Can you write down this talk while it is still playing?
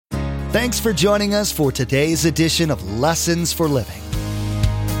Thanks for joining us for today's edition of Lessons for Living.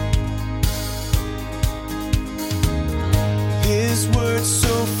 His word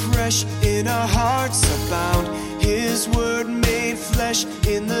so fresh in our hearts abound. His word made flesh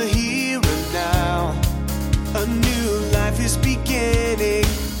in the here and now. A new life is beginning.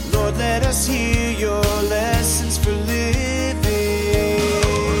 Lord, let us hear your lessons for living.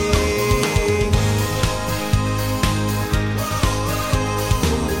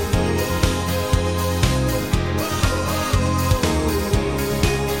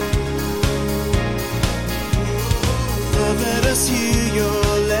 Lord, let us hear your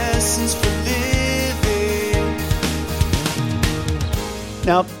lessons for living.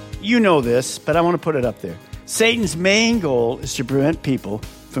 Now, you know this, but I want to put it up there. Satan's main goal is to prevent people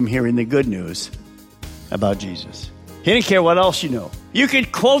from hearing the good news about Jesus. He didn't care what else you know. You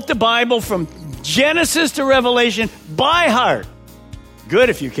could quote the Bible from Genesis to Revelation by heart. Good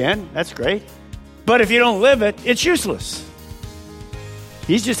if you can. That's great. But if you don't live it, it's useless.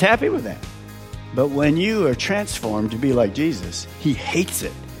 He's just happy with that. But when you are transformed to be like Jesus, he hates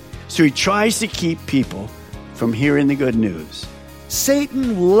it. So he tries to keep people from hearing the good news.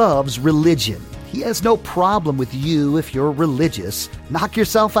 Satan loves religion. He has no problem with you if you're religious. Knock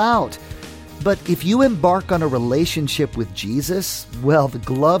yourself out. But if you embark on a relationship with Jesus, well, the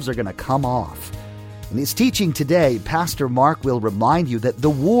gloves are going to come off. In his teaching today, Pastor Mark will remind you that the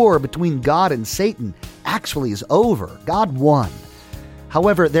war between God and Satan actually is over. God won.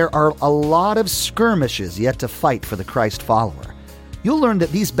 However, there are a lot of skirmishes yet to fight for the Christ follower. You'll learn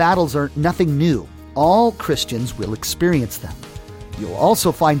that these battles are nothing new. All Christians will experience them. You'll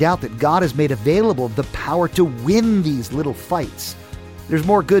also find out that God has made available the power to win these little fights. There's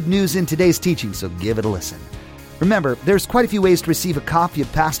more good news in today's teaching, so give it a listen. Remember, there's quite a few ways to receive a copy of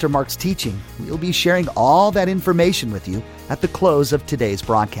Pastor Mark's teaching. We'll be sharing all that information with you at the close of today's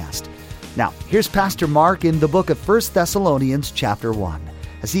broadcast. Now, here's Pastor Mark in the book of 1 Thessalonians chapter 1,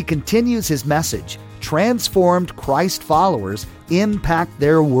 as he continues his message, Transformed Christ Followers Impact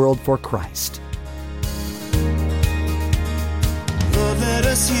Their World for Christ. Lord, let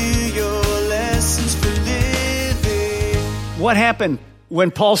us hear your lessons for living. What happened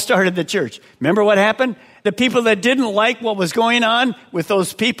when Paul started the church? Remember what happened? The people that didn't like what was going on with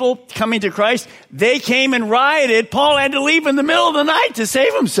those people coming to Christ, they came and rioted. Paul had to leave in the middle of the night to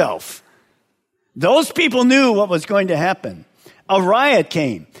save himself. Those people knew what was going to happen. A riot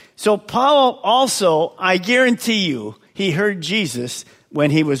came. So Paul also, I guarantee you, he heard Jesus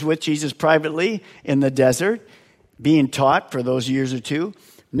when he was with Jesus privately in the desert, being taught for those years or two.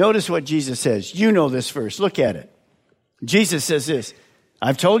 Notice what Jesus says. You know this verse. Look at it. Jesus says this,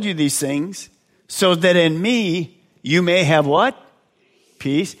 I've told you these things so that in me you may have what?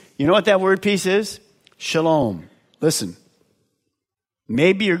 Peace. You know what that word peace is? Shalom. Listen.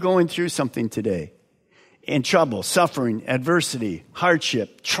 Maybe you're going through something today. In trouble, suffering, adversity,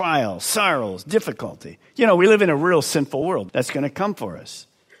 hardship, trial, sorrows, difficulty. You know, we live in a real sinful world. That's going to come for us.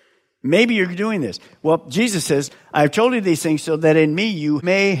 Maybe you're doing this. Well, Jesus says, I've told you these things so that in me you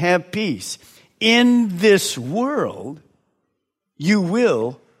may have peace. In this world, you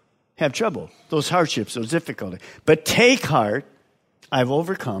will have trouble. Those hardships, those difficulties. But take heart, I've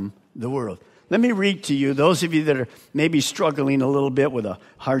overcome the world. Let me read to you, those of you that are maybe struggling a little bit with a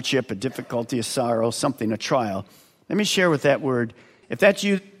hardship, a difficulty, a sorrow, something, a trial. Let me share with that word. If that's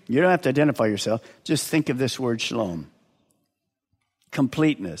you, you don't have to identify yourself. Just think of this word, shalom.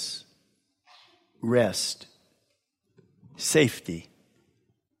 Completeness, rest, safety,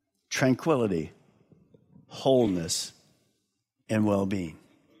 tranquility, wholeness, and well-being.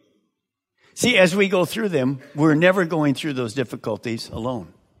 See, as we go through them, we're never going through those difficulties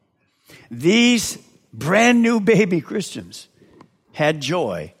alone. These brand new baby Christians had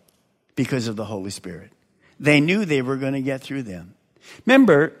joy because of the Holy Spirit. They knew they were going to get through them.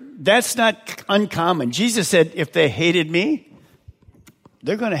 Remember, that's not uncommon. Jesus said, if they hated me,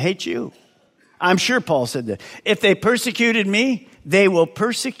 they're going to hate you. I'm sure Paul said that. If they persecuted me, they will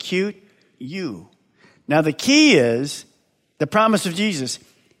persecute you. Now, the key is the promise of Jesus.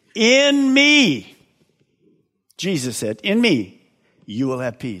 In me, Jesus said, in me, you will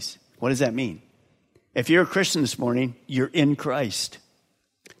have peace. What does that mean? If you're a Christian this morning, you're in Christ.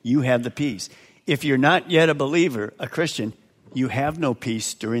 You have the peace. If you're not yet a believer, a Christian, you have no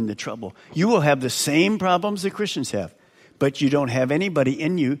peace during the trouble. You will have the same problems that Christians have, but you don't have anybody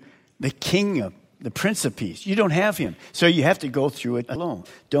in you, the King of, the Prince of Peace. You don't have him. So you have to go through it alone.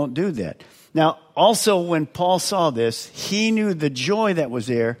 Don't do that. Now, also when Paul saw this, he knew the joy that was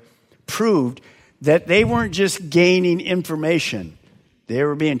there proved that they weren't just gaining information. They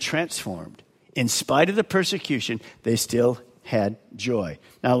were being transformed. In spite of the persecution, they still had joy.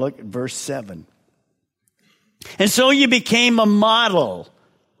 Now look at verse 7. And so you became a model,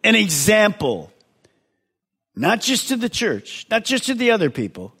 an example, not just to the church, not just to the other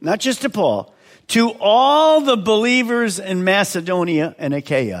people, not just to Paul, to all the believers in Macedonia and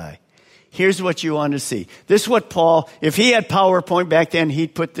Achaia. Here's what you want to see. This is what Paul, if he had PowerPoint back then,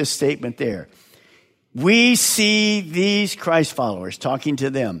 he'd put this statement there. We see these Christ followers talking to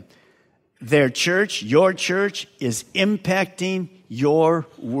them. Their church, your church, is impacting your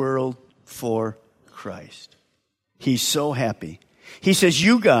world for Christ. He's so happy. He says,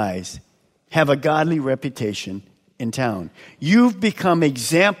 you guys have a godly reputation in town. You've become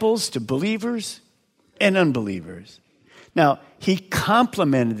examples to believers and unbelievers. Now, he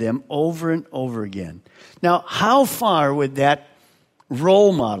complimented them over and over again. Now, how far would that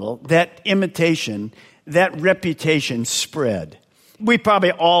role model, that imitation, that reputation spread? We've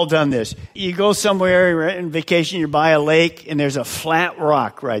probably all done this. You go somewhere on vacation, you're by a lake, and there's a flat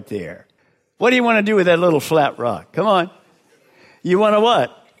rock right there. What do you want to do with that little flat rock? Come on. You want to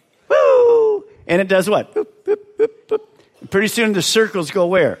what? Woo! And it does what? Boop, boop, boop, boop. Pretty soon the circles go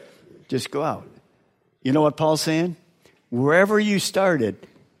where? Just go out. You know what Paul's saying? Wherever you started,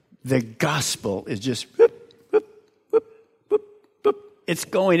 the gospel is just boop, boop, boop, boop, boop. It's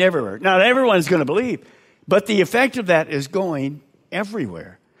going everywhere. Not everyone's going to believe, but the effect of that is going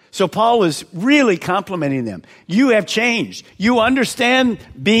everywhere. So Paul was really complimenting them. You have changed. You understand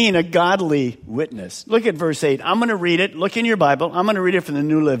being a godly witness. Look at verse 8. I'm going to read it. Look in your Bible. I'm going to read it from the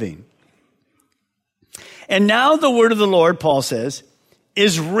New Living. And now the word of the Lord, Paul says,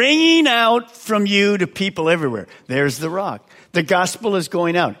 is ringing out from you to people everywhere. There's the rock. The gospel is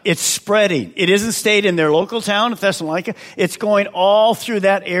going out. It's spreading. It isn't stayed in their local town of Thessalonica. It's going all through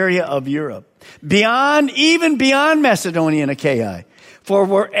that area of Europe. Even beyond Macedonia and Achaia. For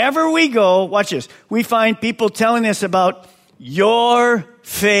wherever we go, watch this, we find people telling us about your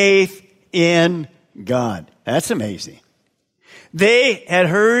faith in God. That's amazing. They had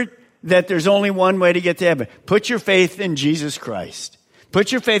heard that there's only one way to get to heaven. Put your faith in Jesus Christ.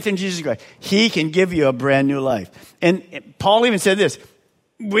 Put your faith in Jesus Christ. He can give you a brand new life. And Paul even said this,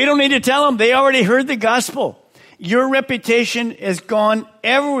 we don't need to tell them. They already heard the gospel. Your reputation has gone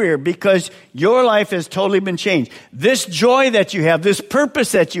everywhere because your life has totally been changed. This joy that you have, this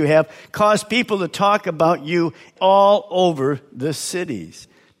purpose that you have, caused people to talk about you all over the cities.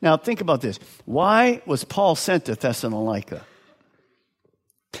 Now think about this. Why was Paul sent to Thessalonica?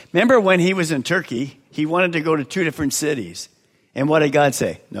 Remember when he was in Turkey, he wanted to go to 2 different cities. And what did God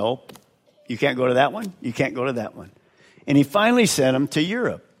say? No, you can't go to that one. You can't go to that one. And he finally sent him to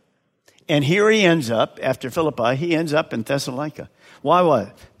Europe. And here he ends up, after Philippi, he ends up in Thessalonica. Why was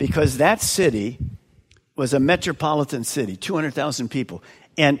it? Because that city was a metropolitan city, 200,000 people.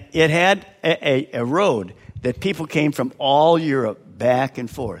 And it had a road that people came from all Europe back and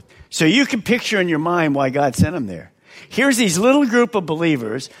forth. So you can picture in your mind why God sent him there. Here's these little group of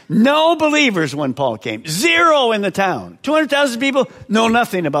believers, no believers when Paul came, 0 in the town. 200,000 people know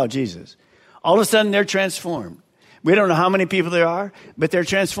nothing about Jesus. All of a sudden, they're transformed. We don't know how many people there are, but they're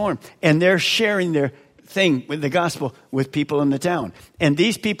transformed. And they're sharing their thing with the gospel with people in the town. And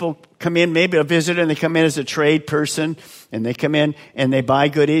these people come in, maybe a visitor, and they come in as a trade person, and they come in and they buy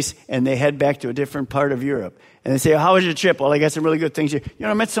goodies, and they head back to a different part of Europe. And they say, how was your trip? Well, I got some really good things here. You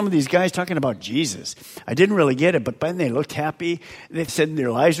know, I met some of these guys talking about Jesus. I didn't really get it, but then they looked happy. They said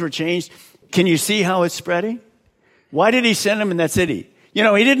their lives were changed. Can you see how it's spreading? Why did he send them in that city? You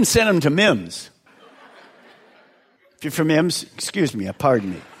know, he didn't send them to Mims. If you're from Mims, excuse me,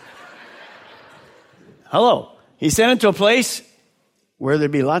 pardon me. Hello. He sent them to a place where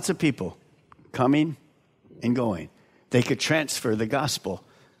there'd be lots of people coming and going. They could transfer the gospel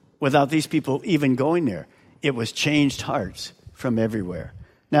without these people even going there. It was changed hearts from everywhere.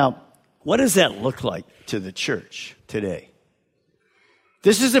 Now, what does that look like to the church today?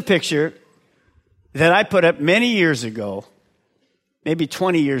 This is a picture that I put up many years ago, maybe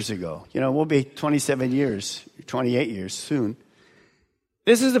 20 years ago. You know, we'll be 27 years, 28 years soon.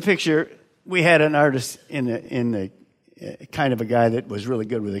 This is a picture. We had an artist in the kind of a guy that was really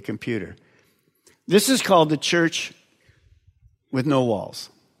good with a computer. This is called the Church with No Walls.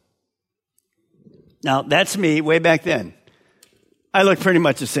 Now, that's me way back then. I look pretty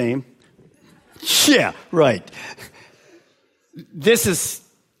much the same. Yeah, right. This is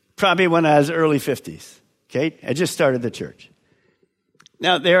probably when I was early 50s. Okay? I just started the church.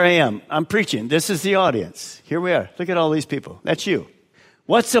 Now, there I am. I'm preaching. This is the audience. Here we are. Look at all these people. That's you.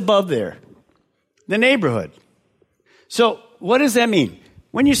 What's above there? The neighborhood. So, what does that mean?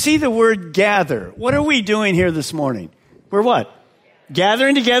 When you see the word gather, what are we doing here this morning? We're what?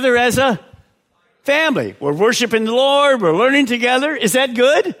 Gathering together as a Family. We're worshiping the Lord. We're learning together. Is that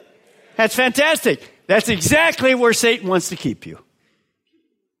good? That's fantastic. That's exactly where Satan wants to keep you.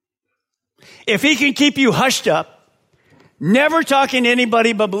 If he can keep you hushed up, never talking to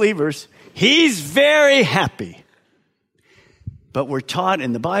anybody but believers, he's very happy. But we're taught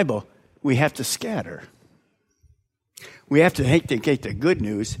in the Bible, we have to scatter. We have to take the good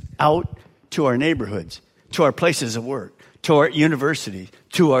news out to our neighborhoods, to our places of work, to our universities,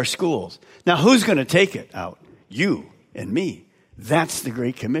 to our schools. Now, who's going to take it out? You and me. That's the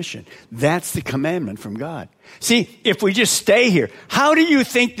Great Commission. That's the commandment from God. See, if we just stay here, how do you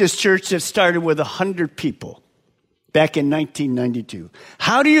think this church that started with 100 people back in 1992,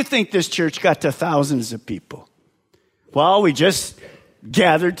 how do you think this church got to thousands of people? Well, we just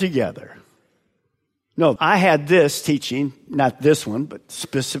gathered together. No, I had this teaching, not this one, but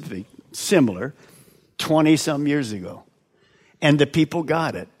specific, similar, 20-some years ago. And the people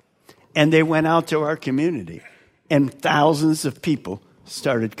got it. And they went out to our community. And thousands of people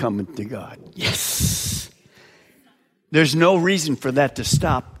started coming to God. Yes. There's no reason for that to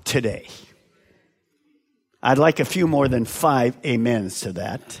stop today. I'd like a few more than 5 amens to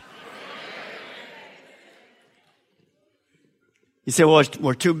that. You say, well,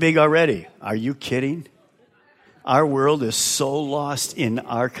 we're too big already. Are you kidding? Our world is so lost in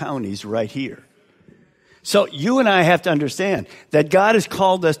our counties right here. So you and I have to understand that God has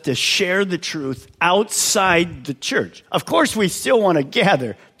called us to share the truth outside the church. Of course, we still want to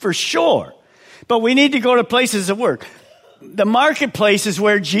gather, for sure. But we need to go to places of work. The marketplace is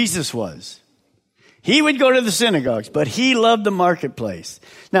where Jesus was. He would go to the synagogues, but he loved the marketplace.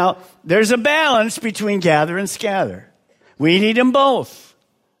 Now, there's a balance between gather and scatter. We need them both.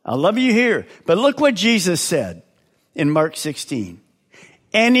 I love you here. But look what Jesus said in Mark 16.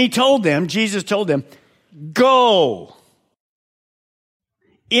 And Jesus told them, go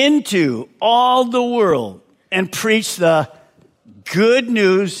into all the world and preach the good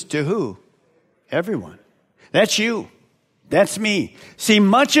news to who? Everyone. That's you. That's me. See,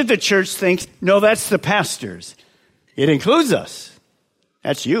 much of the church thinks, no, that's the pastors. It includes us.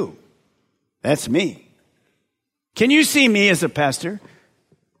 That's you. That's me. Can you see me as a pastor?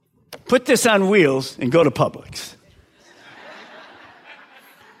 Put this on wheels and go to Publix.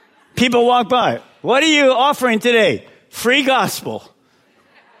 People walk by. What are you offering today? Free gospel.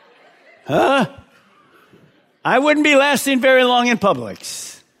 Huh? I wouldn't be lasting very long in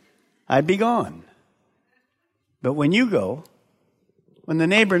Publix. I'd be gone. But when you go, when the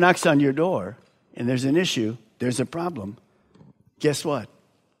neighbor knocks on your door and there's an issue, there's a problem, guess what?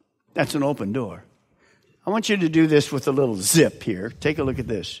 That's an open door. I want you to do this with a little zip here. Take a look at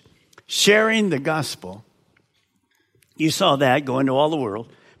this. Sharing the gospel. You saw that, go into all the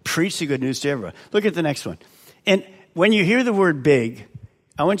world, preach the good news to everyone. Look at the next one. And when you hear the word big,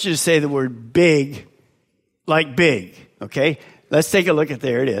 I want you to say the word big like big, okay? Let's take a look at,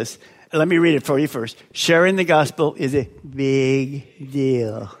 there it is. Let me read it for you first. Sharing the gospel is a big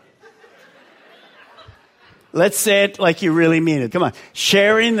deal. Let's say it like you really mean it. Come on.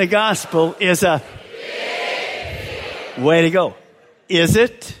 Sharing the gospel is a big deal. Way to go. Is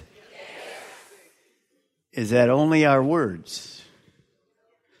it? Is that only our words?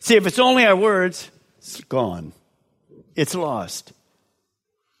 See, if it's only our words, it's gone. It's lost.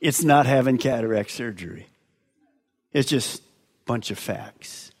 It's not having cataract surgery. It's just a bunch of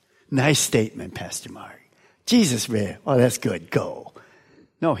facts. Nice statement, Pastor Mark. Jesus read, oh, that's good. Go.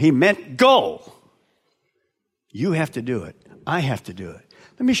 No, he meant go. You have to do it. I have to do it.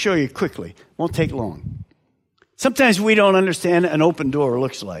 Let me show you quickly. Won't take long. Sometimes we don't understand an open door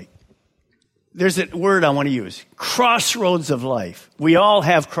looks like. There's a word I want to use. Crossroads of life. We all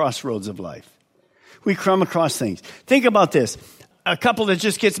have crossroads of life. We come across things. Think about this. A couple that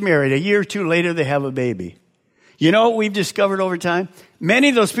just gets married, a year or two later, they have a baby. You know what we've discovered over time? Many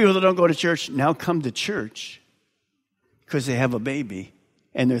of those people that don't go to church now come to church because they have a baby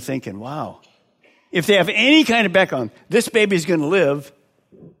and they're thinking, wow, if they have any kind of background, this baby's going to live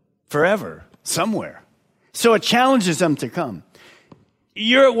forever somewhere. So it challenges them to come.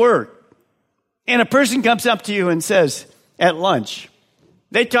 You're at work and a person comes up to you and says at lunch,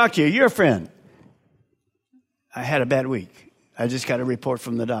 they talk to you, you're a friend. I had a bad week. I just got a report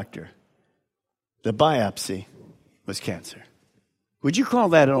from the doctor. The biopsy was cancer. Would you call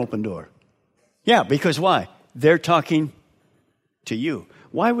that an open door? Yeah, because why? They're talking to you.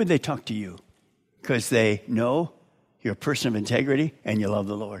 Why would they talk to you? Because they know you're a person of integrity and you love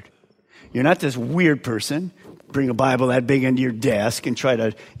the Lord. You're not this weird person, bring a Bible that big into your desk and try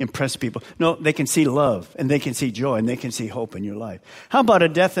to impress people. No, they can see love and they can see joy and they can see hope in your life. How about a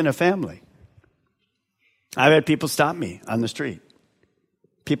death in a family? I've had people stop me on the street.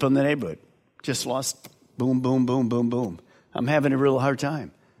 People in the neighborhood. Just lost. Boom, boom, boom, boom, boom. I'm having a real hard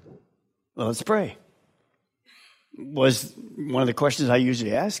time. Well, let's pray. Was one of the questions I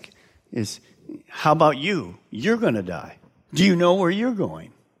usually ask is, how about you? You're going to die. Do you know where you're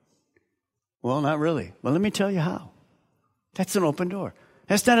going? Well, not really. Well, let me tell you how. That's an open door.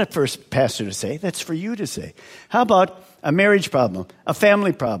 That's not a first pastor to say. That's for you to say. How about a marriage problem, a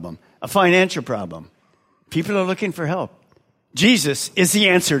family problem, a financial problem? People are looking for help. Jesus is the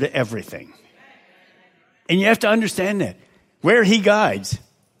answer to everything. And you have to understand that. Where he guides,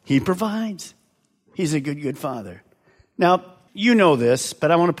 he provides. He's a good, good father. Now, you know this,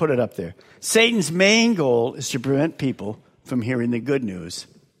 but I want to put it up there. Satan's main goal is to prevent people from hearing the good news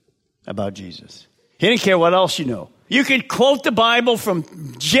about Jesus. He didn't care what else you know. You could quote the Bible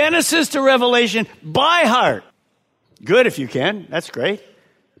from Genesis to Revelation by heart. Good if you can. That's great.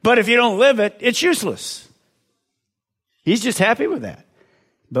 But if you don't live it, it's useless. He's just happy with that.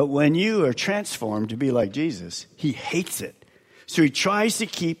 But when you are transformed to be like Jesus, he hates it. So he tries to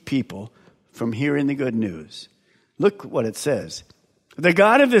keep people from hearing the good news. Look what it says. The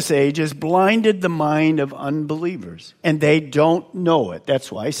God of this age has blinded the mind of unbelievers, and they don't know it.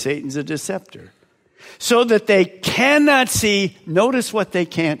 That's why Satan's a deceptor. So that they cannot see, notice what they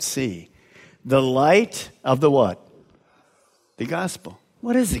can't see. The light of the what? The gospel.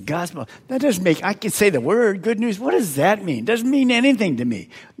 What is the gospel? That doesn't make, I can say the word, good news. What does that mean? It doesn't mean anything to me.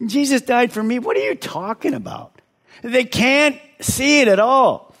 Jesus died for me. What are you talking about? They can't see it at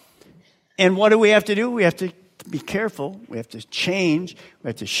all. And what do we have to do? We have to be careful. We have to change. We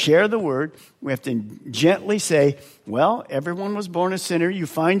have to share the word. We have to gently say, well, everyone was born a sinner. You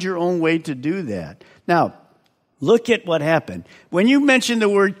find your own way to do that. Now, look at what happened. When you mention the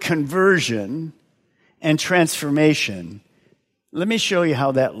word conversion and transformation, let me show you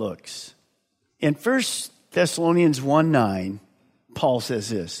how that looks. In 1 Thessalonians 1:9, Paul says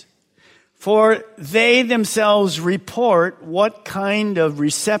this, for they themselves report what kind of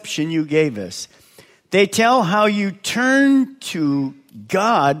reception you gave us. They tell how you turned to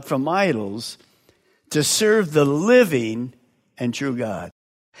God from idols to serve the living and true God.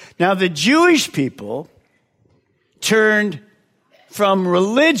 Now, the Jewish people turned from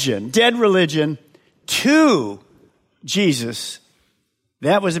religion, dead religion, to Jesus.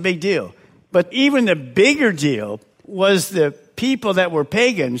 That was a big deal. But even the bigger deal was the people that were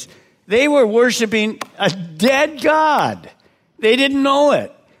pagans. They were worshiping a dead God. They didn't know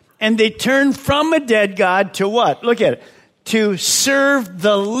it. And they turned from a dead God to what? Look at it. To serve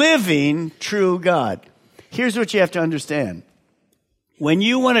the living, true God. Here's what you have to understand. When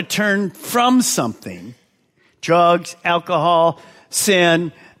you want to turn from something, drugs, alcohol,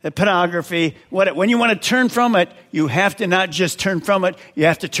 sin, pornography, when you want to turn from it, you have to not just turn from it, you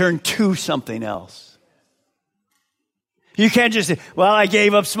have to turn to something else. You can't just say, well, I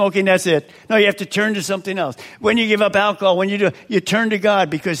gave up smoking, that's it. No, you have to turn to something else. When you give up alcohol, when you turn to God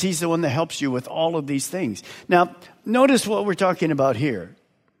because he's the one that helps you with all of these things. Now, notice what we're talking about here.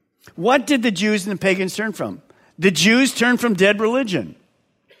 What did the Jews and the pagans turn from? The Jews turned from dead religion.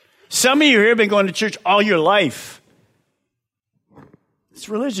 Some of you here have been going to church all your life. It's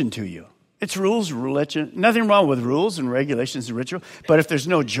religion to you. It's rules, religion. Nothing wrong with rules and regulations and ritual. But if there's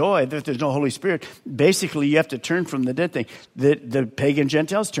no joy, if there's no Holy Spirit, basically you have to turn from the dead thing. The pagan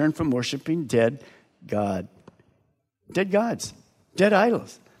Gentiles turned from worshiping dead God. Dead gods. Dead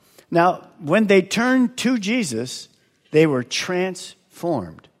idols. Now, when they turned to Jesus, they were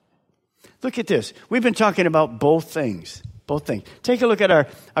transformed. Look at this. We've been talking about both things. Both things. Take a look at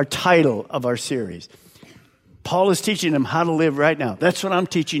our title of our series. Paul is teaching them how to live right now. That's what I'm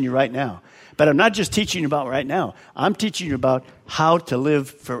teaching you right now. But I'm not just teaching you about right now. I'm teaching you about how to live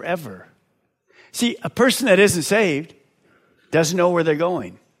forever. See, a person that isn't saved doesn't know where they're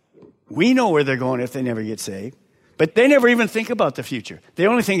going. We know where they're going if they never get saved. But they never even think about the future. They're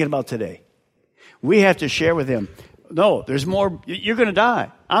only thinking about today. We have to share with them. No, there's more. You're going to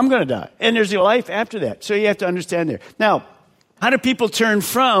die. I'm going to die. And there's a life after that. So you have to understand there. Now, how do people turn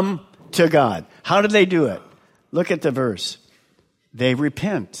from to God? How do they do it? Look at the verse. They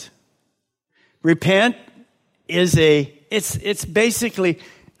repent. Repent is it's basically,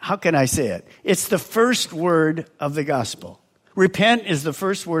 how can I say it? It's the first word of the gospel. Repent is the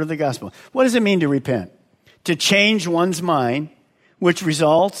first word of the gospel. What does it mean to repent? To change one's mind, which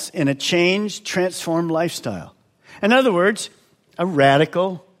results in a changed, transformed lifestyle. In other words, a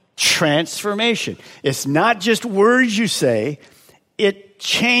radical transformation. It's not just words you say, it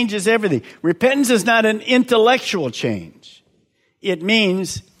changes everything. Repentance is not an intellectual change. It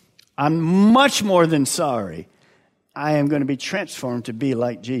means I'm much more than sorry. I am going to be transformed to be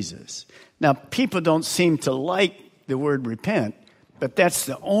like Jesus. Now, people don't seem to like the word repent, but that's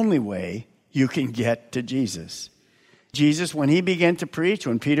the only way you can get to Jesus. Jesus, when he began to preach,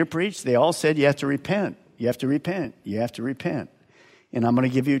 when Peter preached, they all said, you have to repent. You have to repent. You have to repent. And I'm going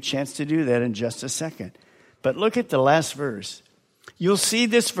to give you a chance to do that in just a second. But look at the last verse. You'll see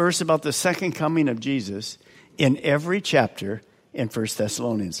this verse about the second coming of Jesus in every chapter in 1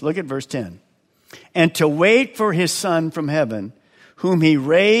 Thessalonians. Look at verse 10. And to wait for his Son from heaven, whom he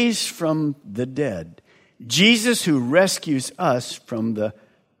raised from the dead, Jesus who rescues us from the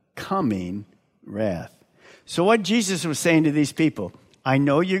coming wrath. So what Jesus was saying to these people, I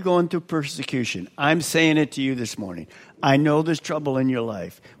know you're going through persecution. I'm saying it to you this morning. I know there's trouble in your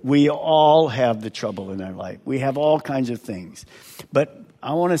life. We all have the trouble in our life. We have all kinds of things. But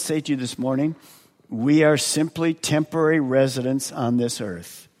I want to say to you this morning, we are simply temporary residents on this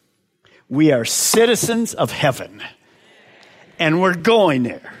earth. We are citizens of heaven. And we're going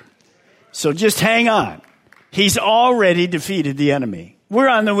there. So just hang on. He's already defeated the enemy. We're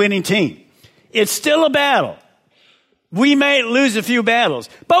on the winning team. It's still a battle. We may lose a few battles,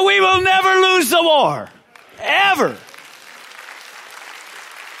 but we will never lose the war. Ever.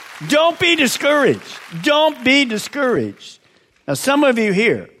 Don't be discouraged. Don't be discouraged. Now, some of you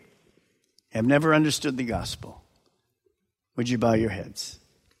here have never understood the gospel. Would you bow your heads?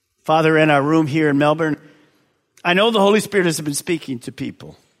 Father, in our room here in Melbourne, I know the Holy Spirit has been speaking to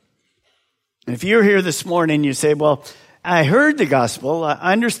people. And if you're here this morning, you say, well, I heard the gospel.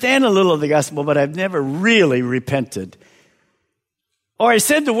 I understand a little of the gospel, but I've never really repented. Or I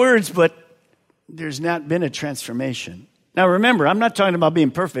said the words, but there's not been a transformation. Now remember, I'm not talking about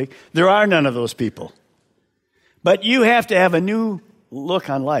being perfect. There are none of those people. But you have to have a new look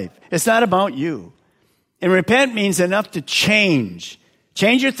on life. It's not about you. And repent means enough to change.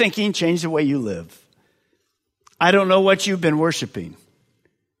 Change your thinking, change the way you live. I don't know what you've been worshiping,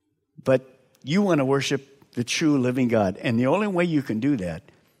 but you want to worship the true living God. And the only way you can do that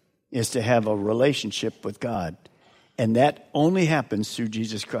is to have a relationship with God. And that only happens through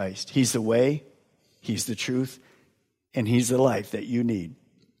Jesus Christ. He's the way, he's the truth, and he's the life that you need.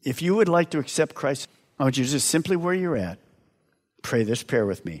 If you would like to accept Christ, I want you to just simply where you're at, pray this prayer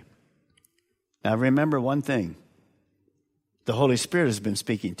with me. Now remember one thing. The Holy Spirit has been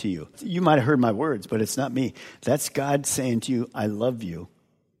speaking to you. You might have heard my words, but it's not me. That's God saying to you, I love you.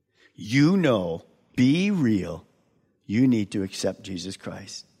 You know, be real. You need to accept Jesus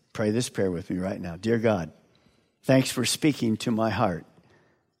Christ. Pray this prayer with me right now. Dear God, thanks for speaking to my heart.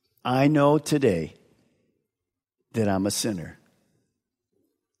 I know today that I'm a sinner.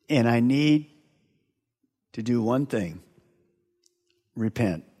 And I need to do one thing.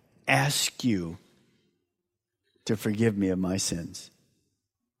 Repent. Ask you to forgive me of my sins.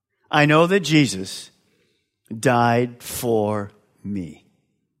 I know that Jesus died for me.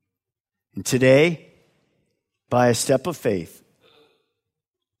 And today, by a step of faith,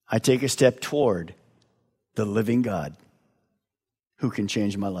 I take a step toward the living God who can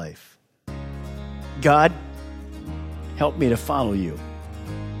change my life. God, help me to follow you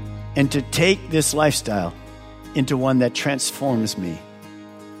and to take this lifestyle into one that transforms me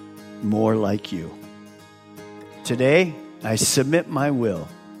more like you. Today, I submit my will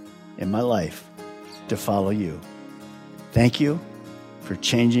and my life to follow you. Thank you for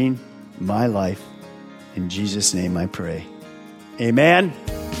changing my life. In Jesus' name I pray. Amen.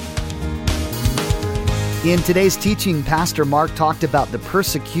 In today's teaching, Pastor Mark talked about the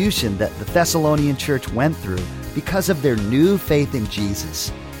persecution that the Thessalonian church went through because of their new faith in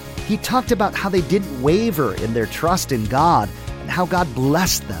Jesus. He talked about how they didn't waver in their trust in God and how God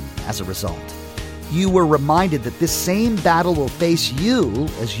blessed them as a result. You were reminded that this same battle will face you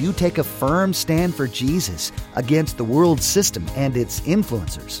as you take a firm stand for Jesus against the world system and its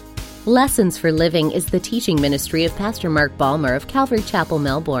influencers. Lessons for Living is the teaching ministry of Pastor Mark Balmer of Calvary Chapel,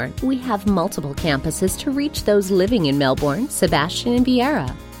 Melbourne. We have multiple campuses to reach those living in Melbourne, Sebastian, and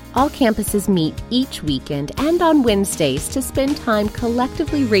Viera. All campuses meet each weekend and on Wednesdays to spend time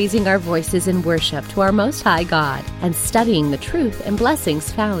collectively raising our voices in worship to our Most High God and studying the truth and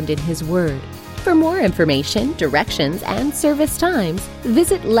blessings found in His Word. For more information, directions, and service times,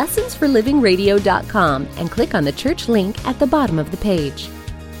 visit lessonsforlivingradio.com and click on the church link at the bottom of the page.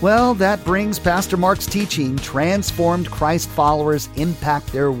 Well, that brings Pastor Mark's teaching, Transformed Christ Followers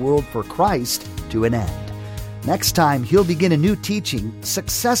Impact Their World for Christ, to an end. Next time, he'll begin a new teaching,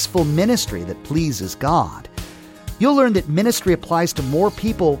 Successful Ministry That Pleases God. You'll learn that ministry applies to more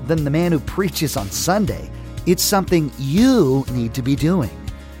people than the man who preaches on Sunday. It's something you need to be doing.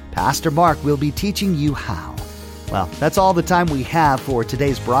 Pastor Mark will be teaching you how. Well, that's all the time we have for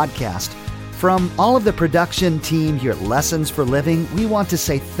today's broadcast. From all of the production team here at Lessons for Living, we want to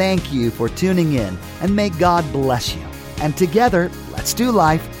say thank you for tuning in and may God bless you. And together, let's do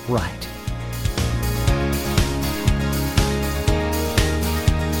life right.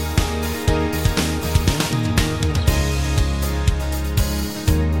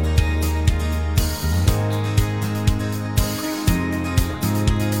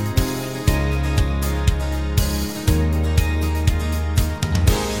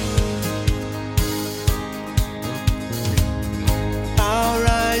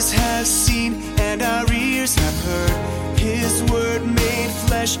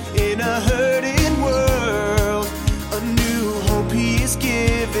 flesh in a hurting world. A new hope he is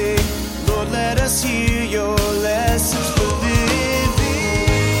giving.